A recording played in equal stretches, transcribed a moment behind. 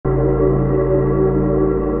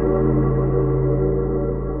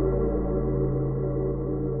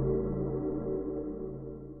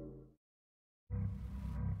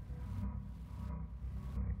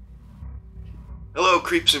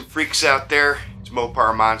creeps and freaks out there, it's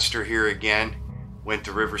Mopar Monster here again. Went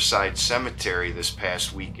to Riverside Cemetery this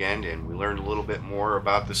past weekend and we learned a little bit more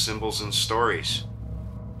about the symbols and stories.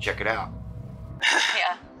 Check it out.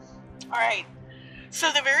 Yeah. Alright,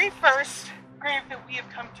 so the very first grave that we have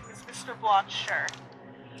come to is Mr. Blockshire.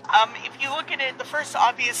 If you look at it, the first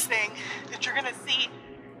obvious thing that you're going to see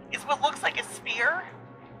is what looks like a spear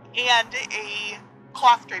and a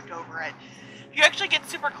cloth draped over it. If you actually get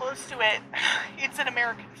super close to it, it's an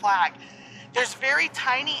American flag. There's very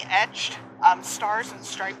tiny etched stars and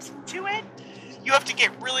stripes to it. You have to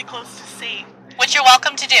get really close to see. Which you're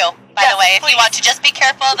welcome to do, by the way, if you want to. Just be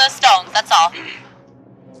careful of those stones, that's all.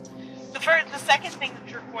 The second thing that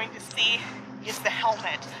you're going to see is the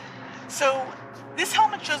helmet. So this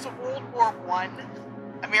helmet shows a World War I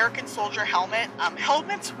American soldier helmet.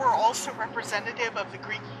 Helmets were also representative of the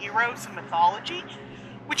Greek heroes in mythology,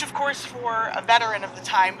 which of course for a veteran of the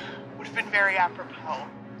time would have been very apropos.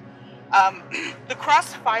 The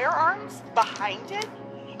crossed firearms behind it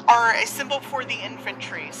are a symbol for the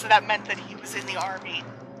infantry, so that meant that he was in the army.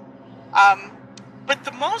 But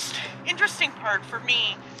the most interesting part for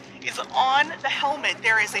me is on the helmet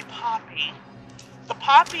there is a poppy. The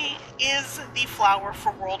poppy is the flower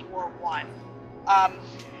for World War I.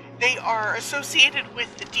 They are associated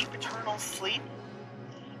with the deep eternal sleep.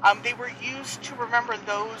 They were used to remember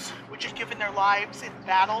those which had given their lives in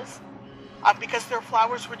battles, because they're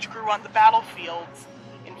flowers which grew on the battlefields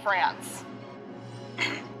in France.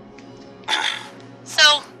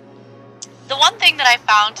 So, the one thing that I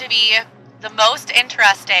found to be the most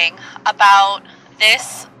interesting about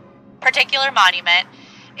this particular monument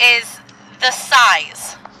is the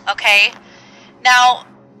size, okay? Now,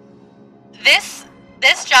 this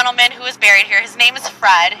gentleman who is buried here, his name is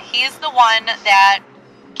Fred. He's the one that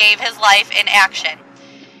gave his life in action.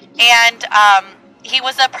 And he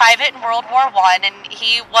was a private in World War I, and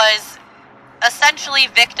he was essentially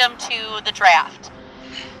victim to the draft.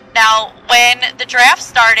 Now, when the draft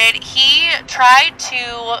started, he tried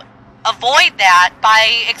to avoid that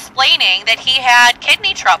by explaining that he had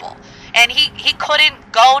kidney trouble, and he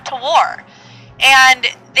couldn't go to war. And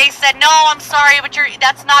they said, no, I'm sorry, but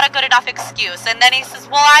that's not a good enough excuse. And then he says,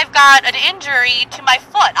 well, I've got an injury to my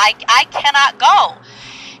foot. I cannot go.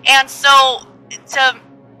 And so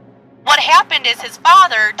what happened is his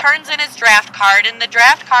father turns in his draft card, and the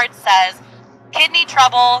draft card says, kidney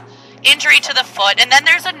trouble, injury to the foot. And then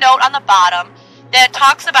there's a note on the bottom that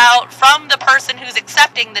talks about, from the person who's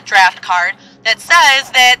accepting the draft card, that says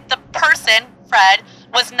that the person, Fred,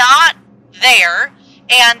 was not there,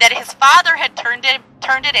 and that his father had turned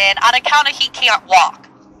it in on account of he can't walk.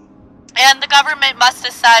 And the government must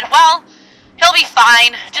have said, well, he'll be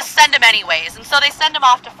fine, just send him anyways. And so they send him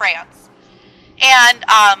off to France. And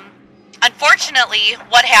unfortunately,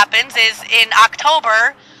 what happens is in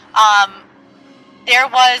October, there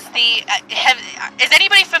was is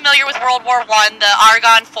anybody familiar with World War I, the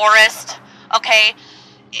Argonne Forest? Okay.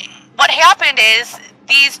 What happened is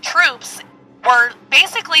these troops were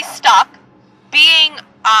basically stuck being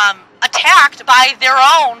attacked by their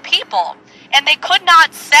own people, and they could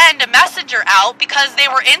not send a messenger out because they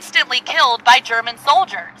were instantly killed by German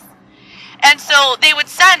soldiers. And so they would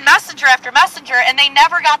send messenger after messenger, and they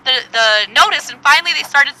never got the notice, and finally they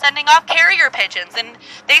started sending off carrier pigeons, and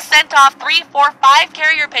they sent off 3, 4, 5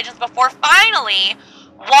 carrier pigeons before finally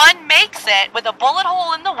one makes it with a bullet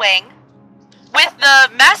hole in the wing with the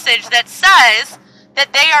message that says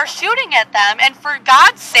that they are shooting at them, and for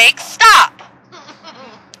God's sake, stop.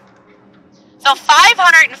 So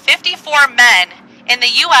 554 men in the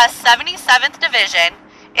U.S. 77th Division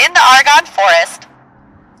in the Argonne Forest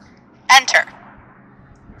enter.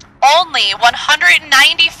 Only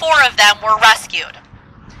 194 of them were rescued.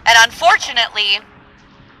 And unfortunately,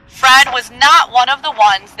 Fred was not one of the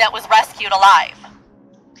ones that was rescued alive.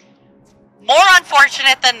 More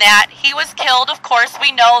unfortunate than that, he was killed. Of course,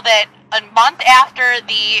 we know that a month after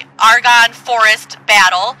the Argonne Forest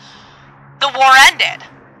battle, the war ended.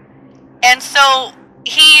 And so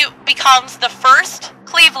he becomes the first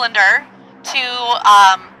Clevelander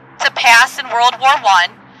to pass in World War I.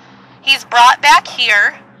 He's brought back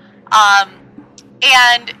here,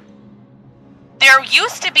 and there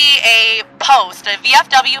used to be a post, a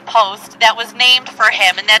VFW post, that was named for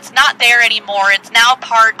him, and that's not there anymore. It's now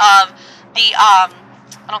part of the, I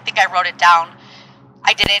don't think I wrote it down.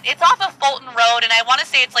 I didn't. It's off of Fulton Road, and I want to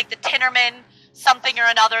say it's like the Tinnerman something or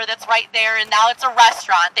another that's right there, and now it's a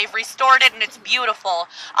restaurant. They've restored it, and it's beautiful,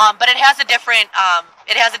 but it has a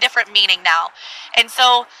different meaning now. And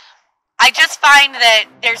so I just find that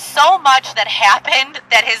there's so much that happened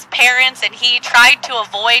that his parents and he tried to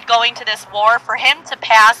avoid going to this war. For him to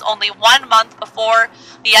pass only 1 month before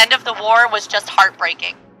the end of the war was just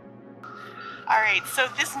heartbreaking. All right, so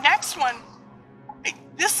this next one,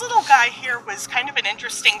 this little guy here was kind of an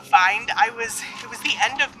interesting find. It was the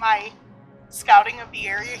end of my scouting of the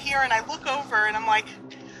area here, and I look over and I'm like,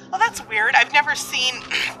 oh, that's weird. I've never seen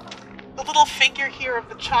the little figure here of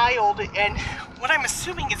the child and what I'm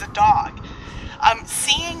assuming is a dog.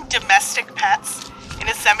 Seeing domestic pets in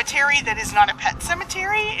a cemetery that is not a pet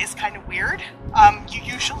cemetery is kind of weird. You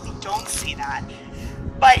usually don't see that.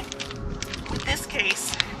 But with this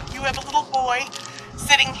case, you have a little boy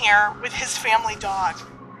sitting here with his family dog.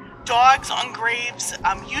 Dogs on graves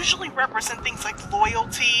usually represent things like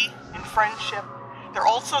loyalty and friendship. They're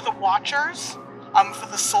also the watchers for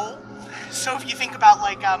the soul. So if you think about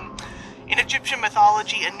like in Egyptian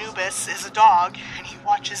mythology, Anubis is a dog and he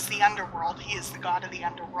watches the underworld. He is the god of the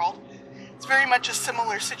underworld. It's very much a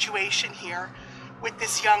similar situation here with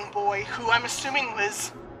this young boy who I'm assuming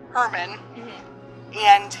was Herman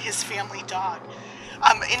and his family dog.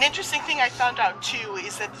 An interesting thing I found out too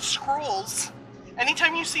is that the scrolls,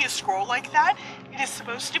 anytime you see a scroll like that, it is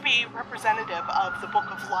supposed to be representative of the Book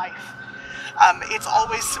of Life. It's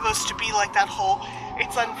always supposed to be like that whole,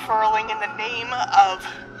 it's unfurling and the name of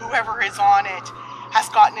whoever is on it has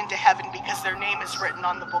gotten into heaven because their name is written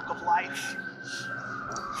on the Book of Life.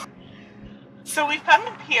 So we've come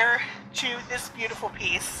up here to this beautiful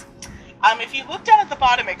piece. If you look down at the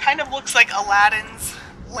bottom, it kind of looks like Aladdin's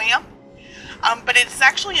lamp. But it's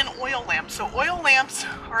actually an oil lamp. So oil lamps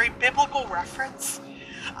are a biblical reference.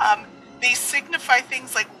 They signify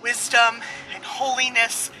things like wisdom and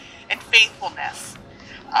holiness and faithfulness.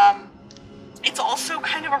 It's also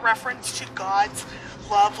kind of a reference to God's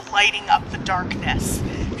love lighting up the darkness.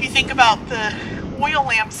 If you think about the oil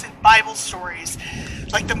lamps in Bible stories,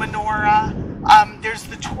 like the menorah, there's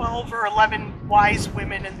the 12 or 11 wise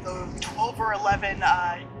women and the 12 or 11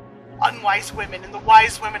 unwise women, and the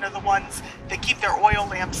wise women are the ones that keep their oil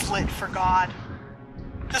lamps lit for God.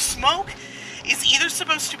 The smoke is either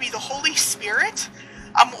supposed to be the Holy Spirit,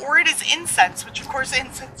 or it is incense, which of course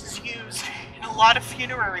incense is used in a lot of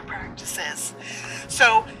funerary practices.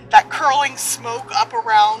 So that curling smoke up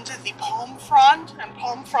around the palm frond, and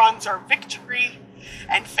palm fronds are victory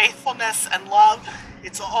and faithfulness and love.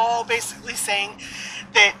 It's all basically saying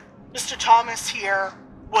that Mr. Thomas here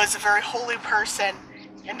was a very holy person,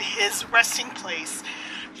 and his resting place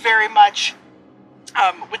very much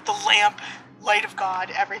with the lamp, light of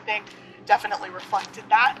God, everything definitely reflected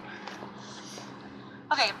that.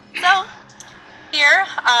 Okay, so here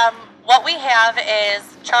what we have is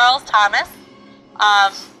Charles Thomas.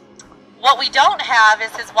 What we don't have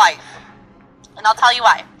is his wife, and I'll tell you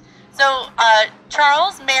why. So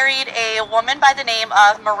Charles married a woman by the name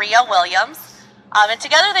of Maria Williams, and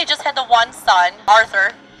together they just had the one son,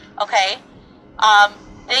 Arthur. Okay.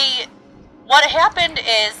 What happened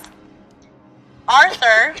is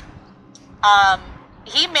Arthur,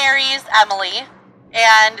 he marries Emily,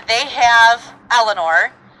 and they have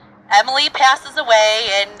Eleanor. Emily passes away,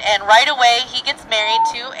 and right away he gets married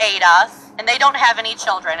to Ada, and they don't have any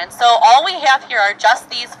children. And so all we have here are just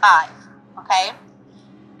these five, okay?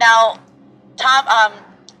 Now,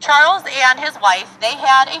 Charles and his wife, they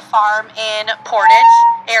had a farm in Portage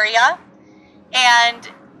area, and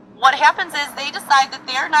what happens is they decide that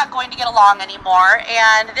they're not going to get along anymore,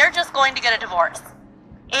 and they're just going to get a divorce.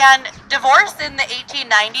 And divorce in the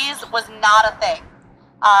 1890s was not a thing.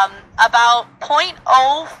 About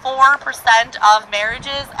 0.04% of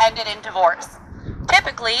marriages ended in divorce.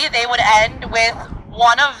 Typically, they would end with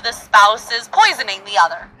one of the spouses poisoning the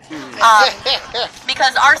other.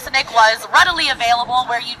 Because arsenic was readily available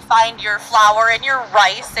where you'd find your flour and your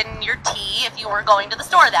rice and your tea if you were going to the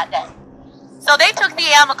store that day. So they took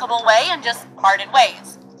the amicable way and just parted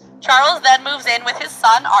ways. Charles then moves in with his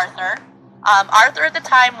son, Arthur. Arthur at the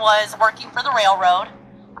time was working for the railroad.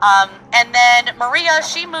 And then Maria,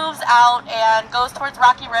 she moves out and goes towards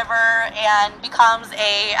Rocky River and becomes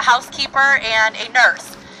a housekeeper and a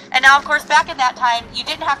nurse. And now, of course, back in that time, you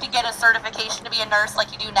didn't have to get a certification to be a nurse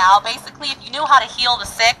like you do now. Basically, if you knew how to heal the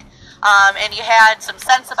sick and you had some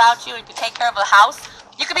sense about you and could take care of a house,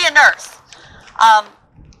 you could be a nurse.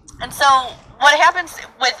 And so what happens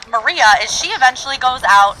with Maria is she eventually goes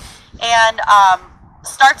out and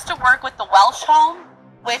starts to work with the Welsh home,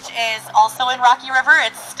 which is also in Rocky River.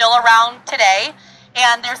 It's still around today.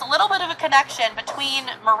 And there's a little bit of a connection between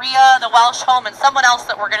Maria, the Welsh home, and someone else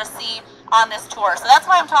that we're going to see on this tour. So that's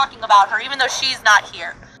why I'm talking about her, even though she's not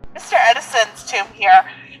here. Mr. Edison's tomb here,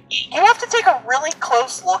 you have to take a really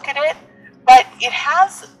close look at it, but it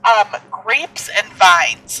has grapes and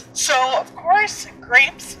vines. So, of course,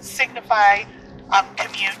 grapes signify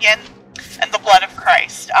communion and the blood of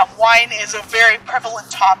Christ. Wine is a very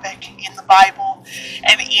prevalent topic in the Bible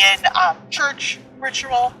and in church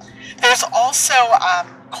ritual. There's also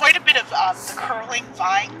quite a bit of the curling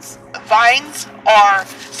vines. Vines are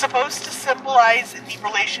supposed to symbolize the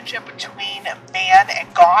relationship between man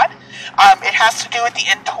and God. It has to do with the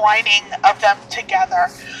entwining of them together.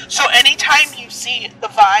 So anytime you see the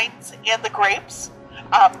vines and the grapes,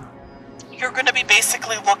 you're going to be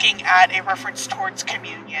basically looking at a reference towards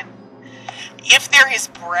communion. If there is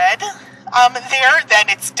bread there, then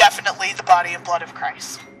it's definitely the body and blood of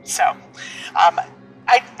Christ. So,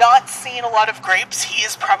 I've not seen a lot of grapes. He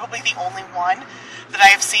is probably the only one that I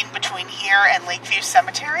have seen between here and Lakeview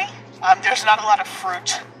Cemetery. There's not a lot of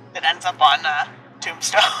fruit that ends up on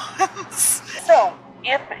tombstones. So,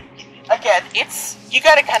 you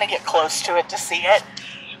got to kind of get close to it to see it.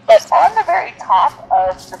 But on the very top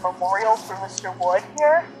of the memorial for Mr. Wood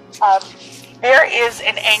here, there is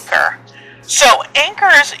an anchor. So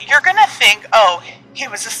anchors, you're going to think, oh, he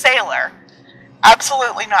was a sailor.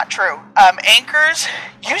 Absolutely not true. Anchors,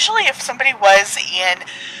 usually if somebody was in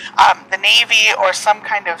the Navy or some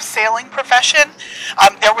kind of sailing profession,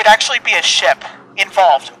 there would actually be a ship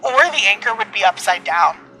involved, or the anchor would be upside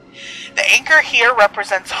down. The anchor here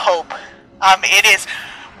represents hope. It is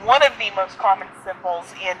one of the most common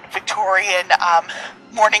symbols in Victorian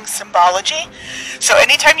mourning symbology. So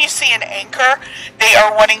anytime you see an anchor, they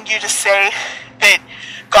are wanting you to say that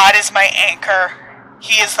God is my anchor.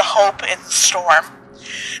 He is the hope in the storm.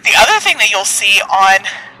 The other thing that you'll see on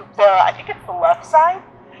I think it's the left side,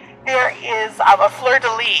 there is a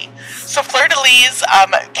fleur-de-lis. So fleur-de-lis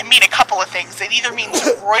can mean a couple of things. It either means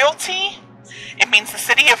royalty, it means the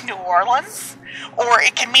city of New Orleans, or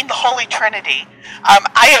it can mean the Holy Trinity.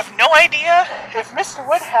 I have no idea if Mr.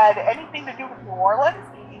 Wood had anything to do with New Orleans.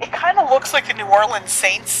 It kind of looks like the New Orleans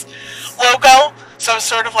Saints logo, so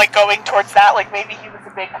sort of like going towards that, like maybe he was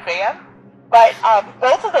a big fan. But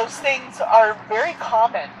both of those things are very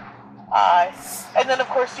common. And then, of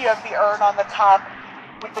course, you have the urn on the top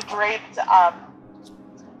with the draped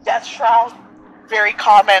death shroud, very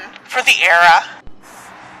common for the era.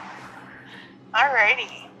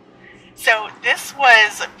 Alrighty. So this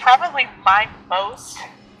was probably my most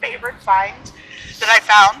favorite find that I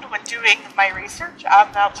found when doing my research.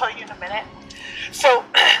 I'll tell you in a minute. So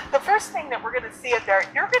the first thing that we're going to see up there,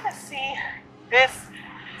 you're going to see this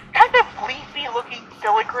kind of leafy looking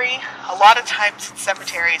filigree a lot of times in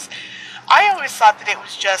cemeteries. I always thought that it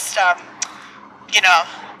was just,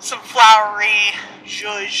 some flowery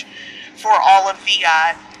zhuzh for all of the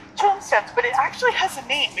tombstones, but it actually has a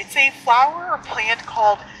name. It's a flower or plant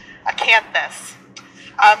called acanthus.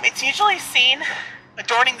 It's usually seen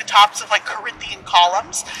adorning the tops of like Corinthian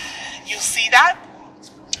columns. You'll see that,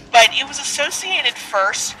 but it was associated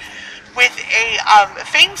first with a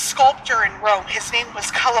famed sculptor in Rome. His name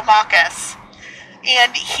was Callimachus,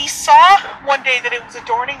 and he saw one day that it was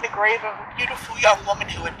adorning the grave of a beautiful young woman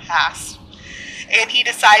who had passed, and he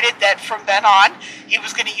decided that from then on he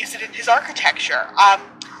was going to use it in his architecture.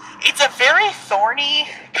 It's a very thorny,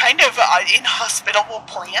 kind of inhospitable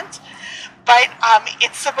plant, but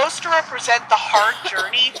it's supposed to represent the hard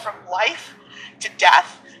journey from life to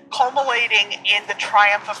death, culminating in the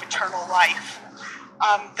triumph of eternal life.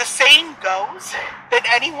 The saying goes that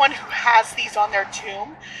anyone who has these on their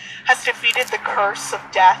tomb has defeated the curse of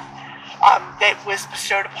death that was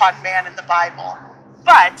bestowed upon man in the Bible.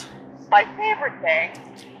 But my favorite thing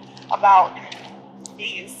about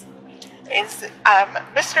these is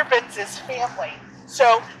Mr. Binns' family.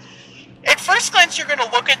 So at first glance, you're going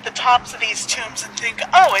to look at the tops of these tombs and think,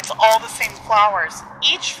 oh, it's all the same flowers.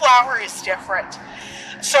 Each flower is different.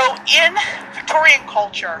 So in Victorian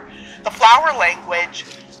culture, the flower language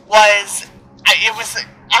was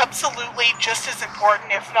absolutely just as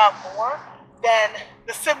important, if not more, than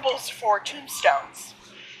the symbols for tombstones.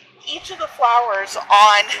 Each of the flowers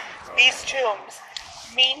on these tombs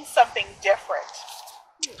means something different.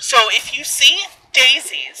 So if you see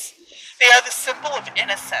daisies, they are the symbol of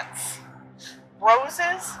innocence.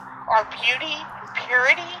 Roses are beauty and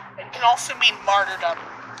purity and can also mean martyrdom.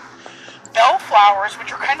 Bellflowers,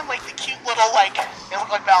 which are kind of like the cute little, they look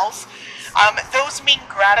like bells, those mean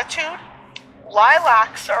gratitude.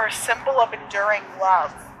 Lilacs are a symbol of enduring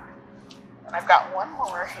love. And I've got one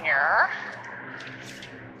more here.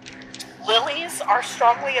 Lilies are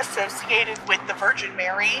strongly associated with the Virgin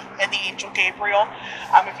Mary and the Angel Gabriel.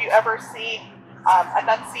 If you ever see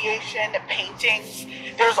Annunciation paintings,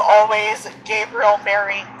 there's always Gabriel,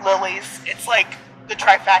 Mary, lilies. It's like the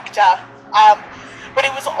trifecta. but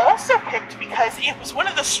it was also picked because it was one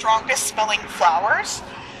of the strongest smelling flowers.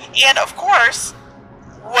 And of course,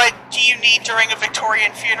 what do you need during a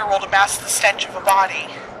Victorian funeral to mask the stench of a body?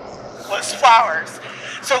 Was flowers.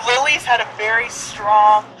 So lilies had a very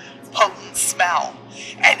strong, potent smell,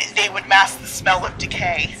 and they would mask the smell of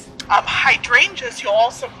decay. Hydrangeas you'll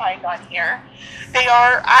also find on here. They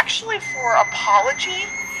are actually for apology,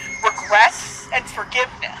 regret, and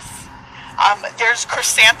forgiveness. There's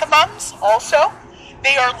chrysanthemums also.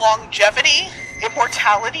 They are longevity,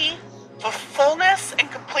 immortality, the fullness,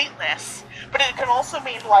 and completeness. But it can also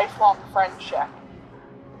mean lifelong friendship.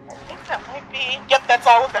 I think that might be, yep, that's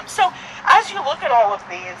all of them. So as you look at all of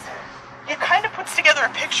these, it kind of puts together a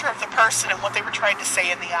picture of the person and what they were trying to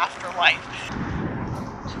say in the afterlife.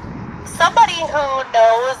 Somebody who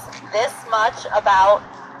knows this much about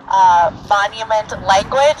monument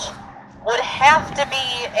language would have to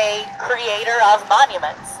be a creator of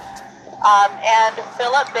monuments. And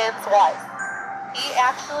Philip Binns was. He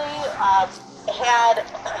actually had,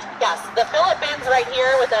 yes, the Philip Binns right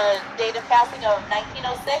here with a date of passing of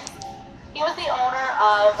 1906. He was the owner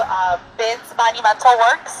of Binns Monumental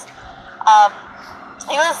Works.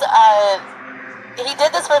 He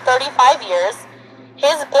did this for 35 years.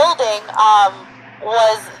 His building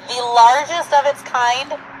was the largest of its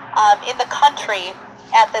kind in the country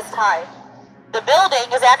at this time. The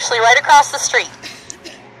building is actually right across the street.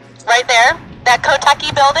 Right there. That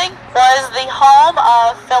Kentucky building was the home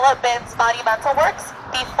of Philip Binns Monumental Works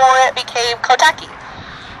before it became Kentucky.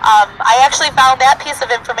 I actually found that piece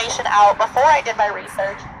of information out before I did my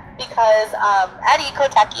research because Eddie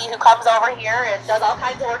Kentucky, who comes over here and does all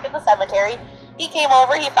kinds of work in the cemetery, he came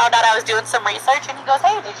over, he found out I was doing some research, and he goes,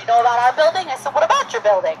 "Hey, did you know about our building?" I said, "What about your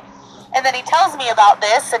building?" And then he tells me about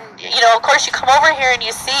this, and, you know, of course you come over here and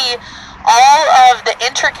you see all of the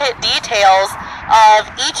intricate details of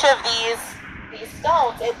each of these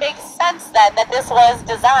stones. It makes sense then that this was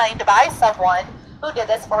designed by someone who did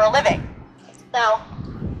this for a living. Now,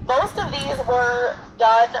 most of these were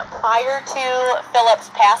done prior to Philip's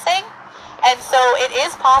passing, and so it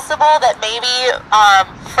is possible that maybe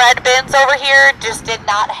Fred Binns over here just did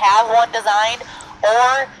not have one designed,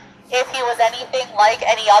 or if he was anything like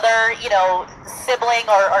any other, you know, sibling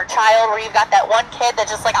or child where you've got that one kid that's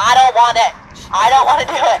just like, I don't want it, I don't want to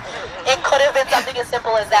do it. It could have been something as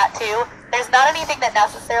simple as that too. There's not anything that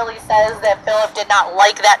necessarily says that Philip did not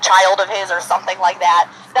like that child of his or something like that.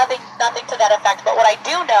 Nothing to that effect. But what I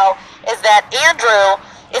do know is that Andrew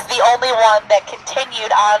is the only one that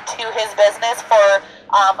continued on to his business for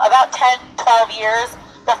about 10, 12 years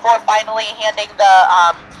before finally handing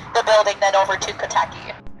the building then over to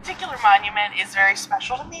Kentucky. This particular monument is very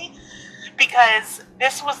special to me because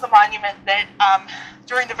this was the monument that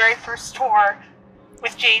during the very first tour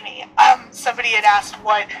with Jamie, somebody had asked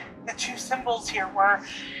what the two symbols here were,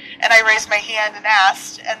 and I raised my hand and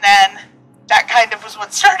asked, and then that kind of was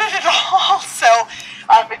what started it all. So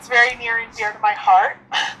it's very near and dear to my heart.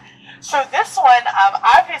 So this one,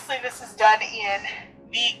 obviously this is done in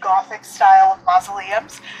the Gothic style of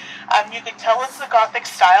mausoleums. You can tell it's the Gothic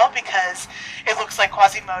style because it looks like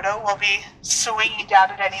Quasimodo will be swinging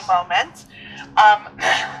down at any moment.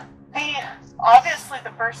 Obviously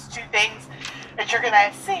the first two things that you're going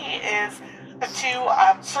to see is the two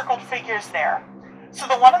circled figures there. So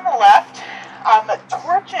the one on the left,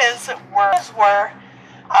 torches were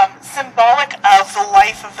symbolic of the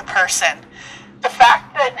life of the person. The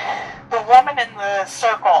fact that the woman in the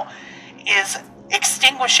circle is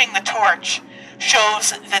extinguishing the torch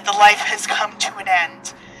shows that the life has come to an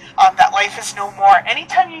end. That life is no more.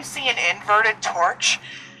 Anytime you see an inverted torch,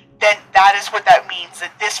 then that is what that means,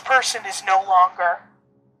 that this person is no longer.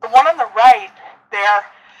 The one on the right there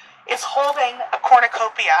is holding a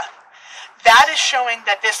cornucopia. That is showing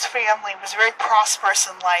that this family was very prosperous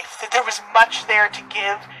in life, that there was much there to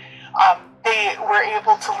give. They were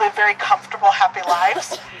able to live very comfortable, happy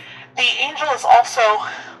lives. The angel is also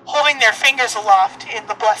holding their fingers aloft in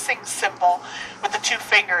the blessing symbol with the two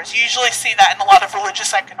fingers. You usually see that in a lot of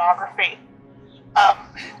religious iconography.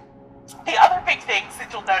 The other big things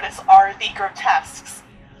that you'll notice are the grotesques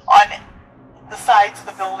on the sides of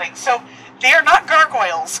the building. So they are not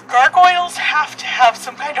gargoyles. Gargoyles have to have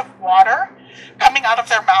some kind of water coming out of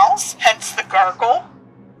their mouths, hence the gargle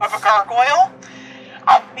of a gargoyle.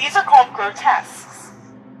 These are called grotesques.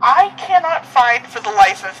 I cannot find for the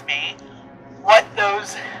life of me what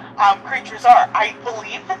those creatures are. I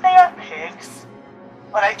believe that they are pigs,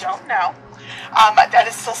 but I don't know. That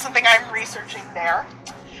is still something I'm researching there.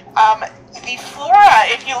 The flora,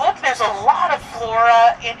 if you look, there's a lot of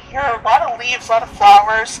flora in here, a lot of leaves, a lot of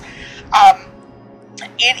flowers.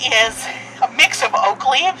 It is a mix of oak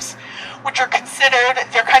leaves which are considered,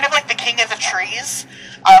 they're kind of like the king of the trees.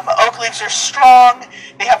 Oak leaves are strong,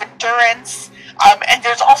 they have endurance, and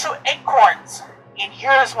there's also acorns in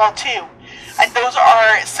here as well too. And those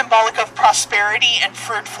are symbolic of prosperity and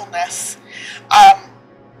fruitfulness.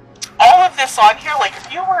 All of this on here, like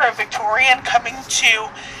if you were a Victorian coming to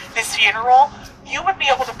this funeral, you would be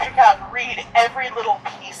able to pick out and read every little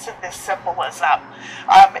piece of this symbolism.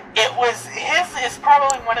 His is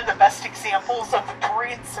probably one of the best examples of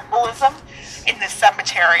Victorian symbolism in this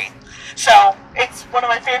cemetery. So it's one of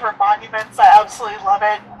my favorite monuments. I absolutely love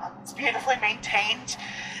it. It's beautifully maintained,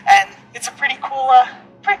 and it's a pretty cool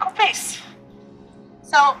piece.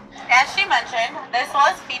 So, as she mentioned, this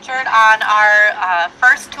was featured on our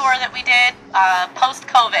first tour that we did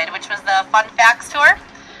post-COVID, which was the Fun Facts Tour.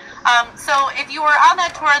 So, if you were on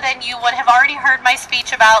that tour, then you would have already heard my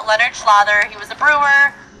speech about Leonard Schlother. He was a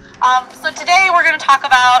brewer. So today we're going to talk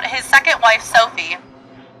about his second wife, Sophie.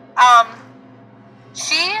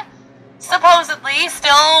 She supposedly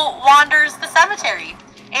still wanders the cemetery.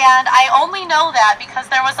 And I only know that because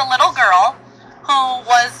there was a little girl who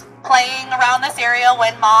was playing around this area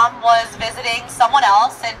when Mom was visiting someone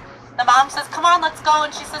else, and the mom says, "Come on, let's go,"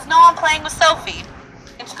 and she says, "No, I'm playing with Sophie."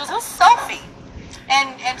 And she goes, "Who's Sophie?"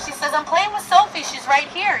 And she says, "I'm playing with Sophie, she's right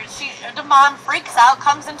here." The mom freaks out,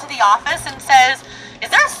 comes into the office and says, "Is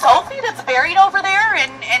there a Sophie that's buried over there?"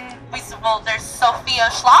 And we said, "Well, there's Sophia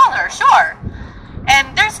Schlother, sure."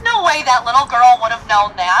 And there's no way that little girl would have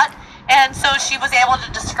known that. And so she was able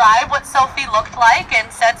to describe what Sophie looked like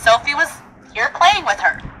and said Sophie was here playing with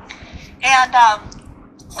her. And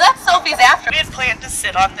so that's Sophie's after. We had planned to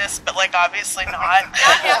sit on this, but like obviously not.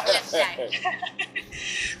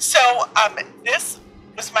 So this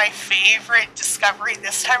was my favorite discovery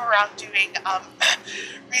this time around doing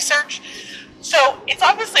research. So it's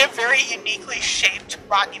obviously a very uniquely shaped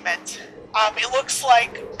monument. It looks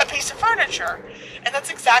like a piece of furniture, and that's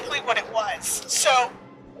exactly what it was. So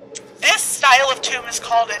this style of tomb is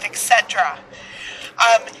called an etc.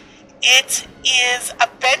 It is a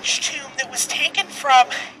bench tomb that was taken from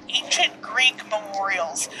ancient Greek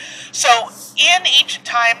memorials. So in ancient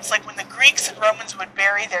times, like when the Greeks and Romans would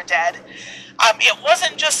bury their dead, it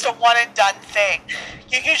wasn't just a one and done thing.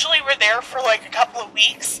 You usually were there for like a couple of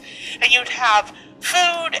weeks, and you'd have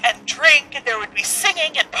food and drink, and there would be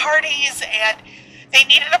singing and parties, and they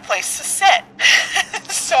needed a place to sit.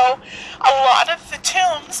 So a lot of the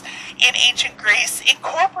tombs in ancient Greece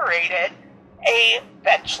incorporated a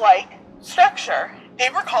bench-like structure. They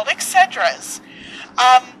were called exedras.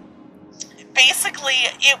 Basically,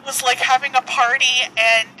 it was like having a party,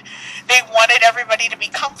 and they wanted everybody to be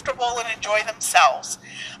comfortable and enjoy themselves.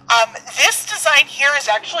 This design here is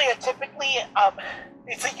actually it's a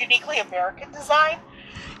uniquely American design.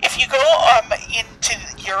 If you go into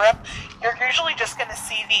Europe, you're usually just going to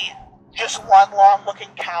see just one long-looking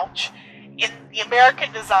couch. In the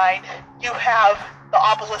American design, you have the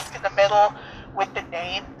obelisk in the middle with the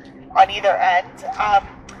name on either end.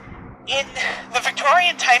 In the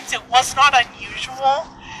Victorian times, it was not unusual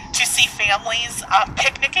to see families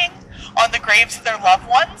picnicking on the graves of their loved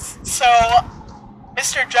ones. So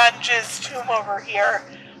Mr. Junge's tomb over here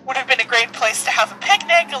would have been a great place to have a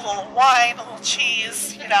picnic, a little wine, a little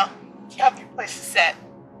cheese, comfy place to sit.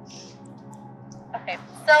 Okay,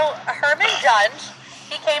 so Herman Junge,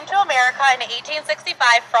 he came to America in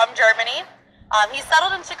 1865 from Germany. He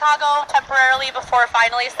settled in Chicago temporarily before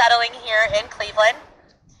finally settling here in Cleveland.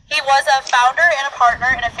 He was a founder and a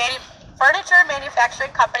partner in a furniture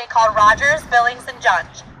manufacturing company called Rogers, Billings, and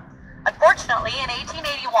Junge. Unfortunately, in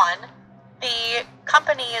 1881, the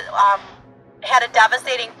company had a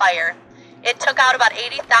devastating fire. It took out about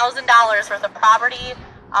 $80,000 worth of property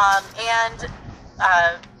and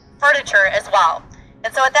furniture as well.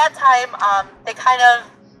 And so at that time, they kind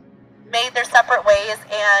of made their separate ways,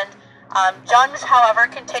 and Junge, however,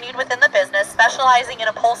 continued within the business, specializing in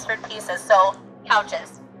upholstered pieces, so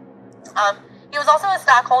couches. He was also a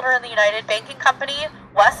stockholder in the United Banking Company,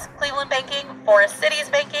 West Cleveland Banking, Forest Cities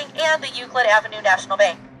Banking, and the Euclid Avenue National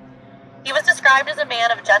Bank. He was described as a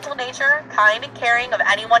man of gentle nature, kind and caring of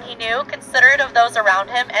anyone he knew, considerate of those around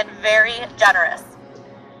him, and very generous.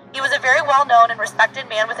 He was a very well-known and respected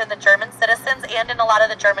man within the German citizens and in a lot of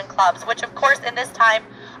the German clubs, which, of course, in this time,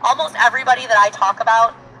 almost everybody that I talk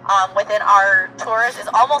about within our tours is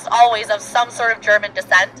almost always of some sort of German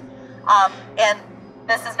descent, and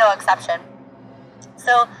this is no exception.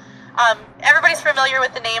 So, everybody's familiar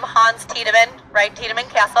with the name Hans Tiedemann, right? Tiedemann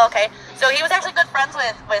Castle, okay. So he was actually good friends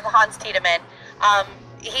with Hans Tiedemann.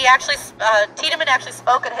 Tiedemann actually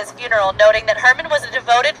spoke at his funeral, noting that Herman was a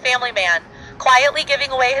devoted family man, quietly giving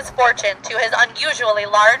away his fortune to his unusually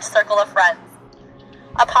large circle of friends.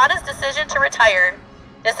 Upon his decision to retire,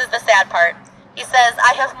 this is the sad part. He says,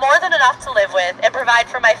 "I have more than enough to live with and provide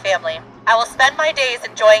for my family. I will spend my days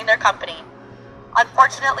enjoying their company."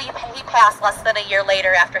 Unfortunately, he passed less than a year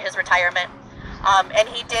later after his retirement. And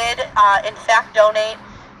he did, in fact, donate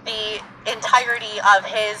the entirety of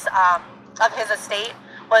his estate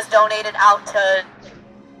was donated out to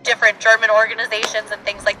different German organizations and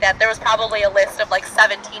things like that. There was probably a list of like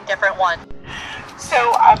 17 different ones.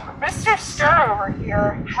 So Mr. Stir over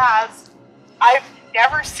here I've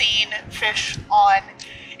never seen fish on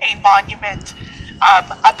a monument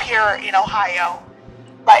up here in Ohio.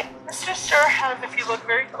 But Mr. Stir has, if you look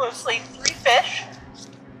very closely, 3 fish.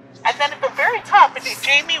 And then at the very top, and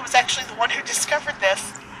Jamie was actually the one who discovered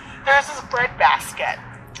this, there's this bread basket.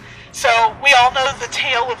 So we all know the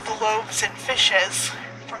tale of the loaves and fishes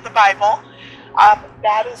from the Bible.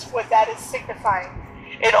 That is what that is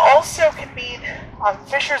signifying. It also can mean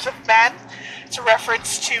fishers of men. It's a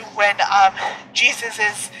reference to when Jesus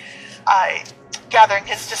is gathering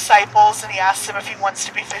his disciples and he asks them if he wants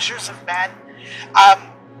to be fishers of men.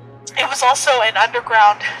 It was also an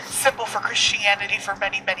underground symbol for Christianity for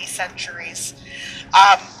many, many centuries.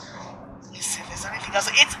 Let me see if there's anything else.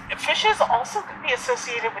 Fishes also can be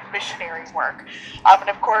associated with missionary work. And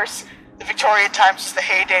of course, the Victorian times was the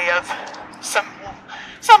heyday of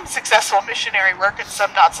some successful missionary work and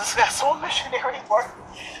some not successful missionary work.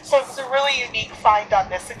 So it's a really unique find on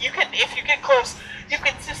this. And if you get close, you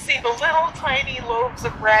can just see the little tiny loaves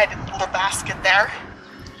of bread in the little basket there.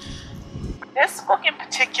 This book in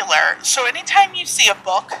particular, so anytime you see a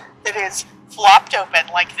book that is flopped open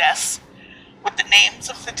like this, with the names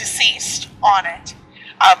of the deceased on it,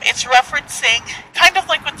 it's referencing, kind of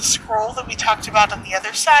like with the scroll that we talked about on the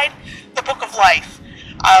other side, the Book of Life.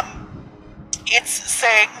 It's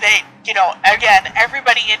saying that, again,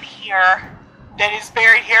 everybody in here that is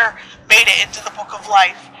buried here made it into the Book of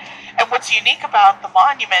Life. And what's unique about the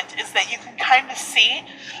monument is that you can kind of see,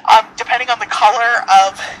 depending on the color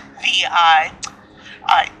of the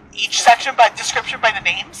each section by description by the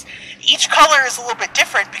names, each color is a little bit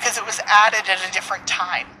different because it was added at a different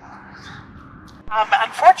time.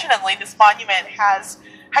 Unfortunately, this monument has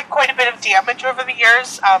had quite a bit of damage over the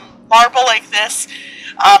years. Marble like this,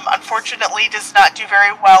 unfortunately, does not do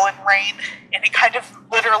very well in rain, and it kind of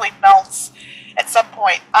literally melts at some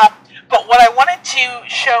point. But what I wanted to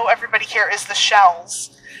show everybody here is the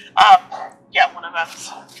shells. One of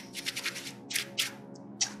those.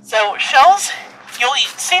 So shells, you'll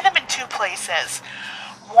see them in 2 places.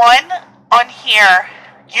 One on here,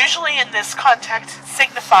 usually in this context,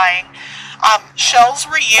 signifying shells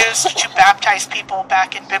were used to baptize people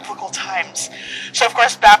back in biblical times. So of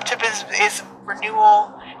course, baptism is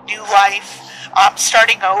renewal, new life,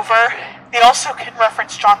 starting over. They also can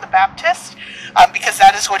reference John the Baptist, because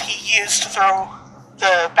that is what he used to throw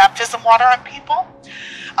the baptism water on people.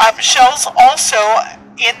 Shells also,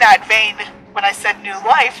 in that vein, when I said new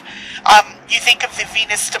life, you think of the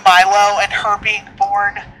Venus de Milo and her being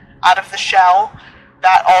born out of the shell.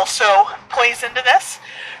 That also plays into this.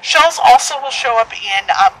 Shells also will show up in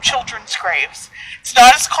children's graves. It's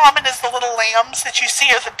not as common as the little lambs that you see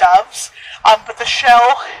or the doves, but the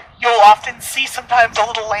shell, you'll often see sometimes a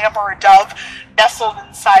little lamb or a dove nestled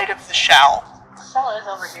inside of the shell. The shell is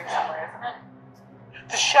over here somewhere, isn't it?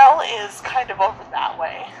 The shell is kind of over that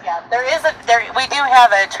way. Yeah, we do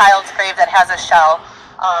have a child's grave that has a shell.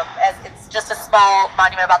 As it's just a small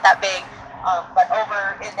monument about that big, but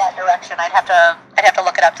over in that direction. I'd have to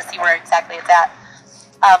look it up to see where exactly it's at.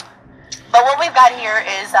 But what we've got here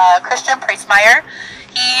is Christian Priestmeyer.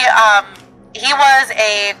 He was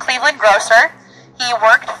a Cleveland grocer. He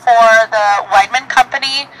worked for the Weidman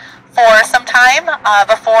Company for some time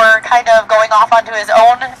before kind of going off onto his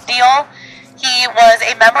own deal. He was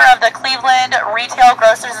a member of the Cleveland Retail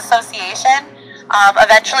Grocers Association,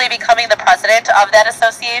 eventually becoming the president of that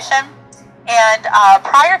association. And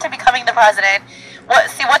prior to becoming the president,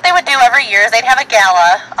 what they would do every year is they'd have a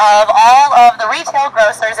gala of all of the retail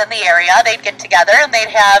grocers in the area. They'd get together and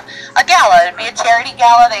they'd have a gala. It'd be a charity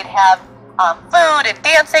gala. They'd have food and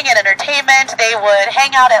dancing and entertainment. They would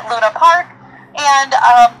hang out at Luna Park. And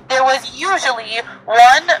there was usually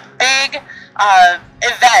one big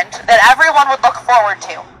event that everyone would look forward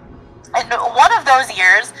to. And one of those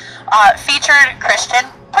years featured Christian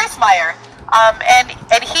Priestmeyer.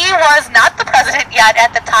 And he was not the president yet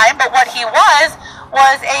at the time, but what he was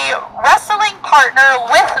a wrestling partner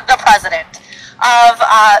with the president of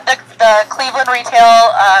the Cleveland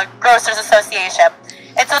Retail Grocers Association.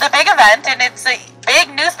 And so the big event, and it's a big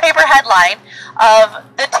newspaper headline of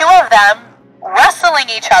the two of them wrestling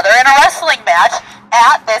each other in a wrestling match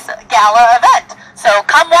at this gala event. So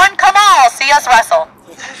come one, come all, see us wrestle.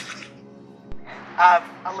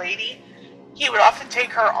 a lady, he would often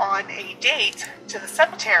take her on a date to the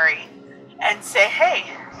cemetery and say, hey,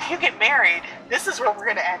 if you get married, this is where we're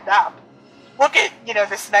going to end up. Look at,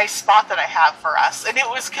 this nice spot that I have for us. And it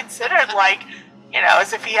was considered like,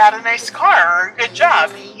 as if he had a nice car or a good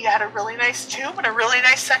job. He had a really nice tomb and a really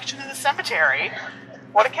nice section of the cemetery.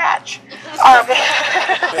 What a catch.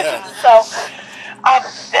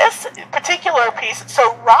 This particular piece,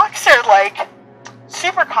 so rocks are like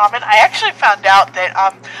super common. I actually found out that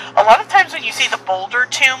a lot of times when you see the boulder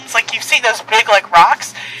tombs, like you've seen those big like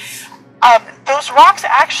rocks, those rocks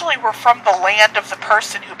actually were from the land of the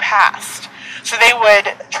person who passed. So they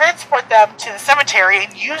would transport them to the cemetery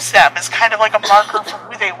and use them as kind of like a marker for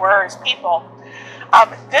who they were as people.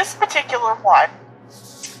 This particular one,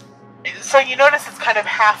 so you notice it's kind of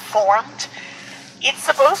half formed. It's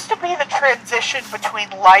supposed to be the transition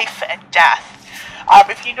between life and death.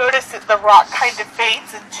 If you notice that the rock kind of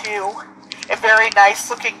fades into a very nice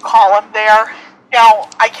looking column there. Now,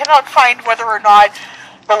 I cannot find whether or not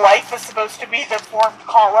the life is supposed to be the formed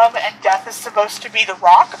column and death is supposed to be the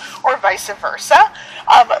rock, or vice versa.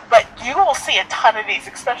 But you will see a ton of these,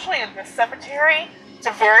 especially in this cemetery. It's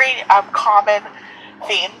a very common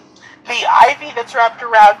theme. The ivy that's wrapped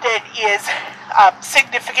around it is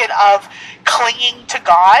significant of clinging to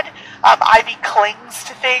God. Ivy clings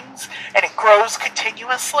to things and it grows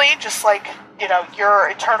continuously, just like, your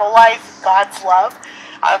eternal life, God's love.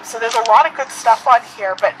 So there's a lot of good stuff on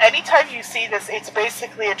here, but anytime you see this, it's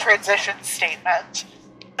basically a transition statement.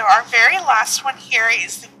 So our very last one here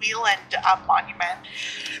is the Wieland Monument.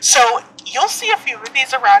 So you'll see a few of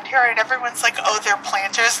these around here, and everyone's like, oh, they're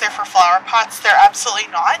planters, they're for flower pots. They're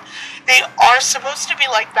absolutely not. They are supposed to be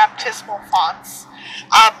like baptismal fonts.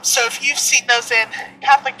 So if you've seen those in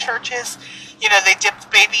Catholic churches, they dip the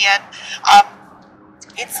baby in.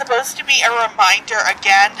 It's supposed to be a reminder,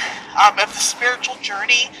 again, of the spiritual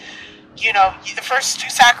journey. The first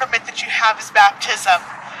sacrament that you have is baptism.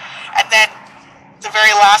 And then the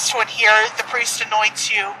very last one here, the priest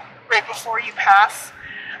anoints you right before you pass.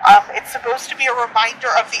 It's supposed to be a reminder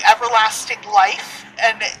of the everlasting life,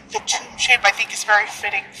 and the tomb shape, I think, is very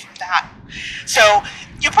fitting for that. So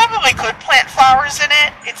you probably could plant flowers in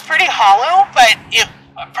it. It's pretty hollow, but it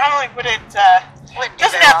probably wouldn't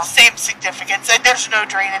doesn't have the same significance, and there's no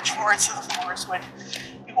drainage for it, so the floors would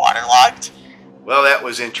be waterlogged. Well, that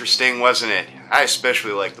was interesting, wasn't it? I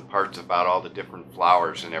especially like the parts about all the different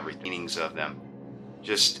flowers and every meanings of them.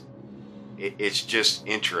 It's just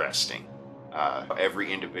interesting.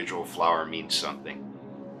 Every individual flower means something.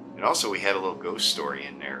 And also we had a little ghost story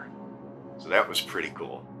in there. So that was pretty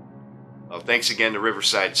cool. Well, thanks again to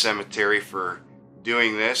Riverside Cemetery for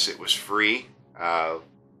doing this. It was free.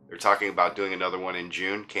 They're talking about doing another one in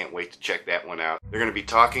June. Can't wait to check that one out. They're going to be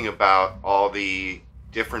talking about all the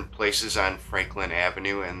different places on Franklin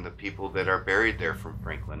Avenue and the people that are buried there from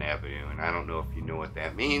Franklin Avenue. And I don't know if you know what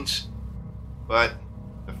that means, but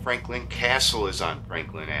the Franklin Castle is on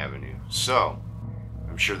Franklin Avenue. So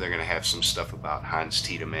I'm sure they're going to have some stuff about Hans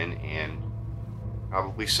Tiedemann and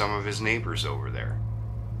probably some of his neighbors over there.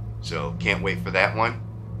 So can't wait for that one.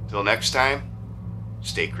 Till next time,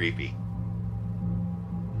 stay creepy.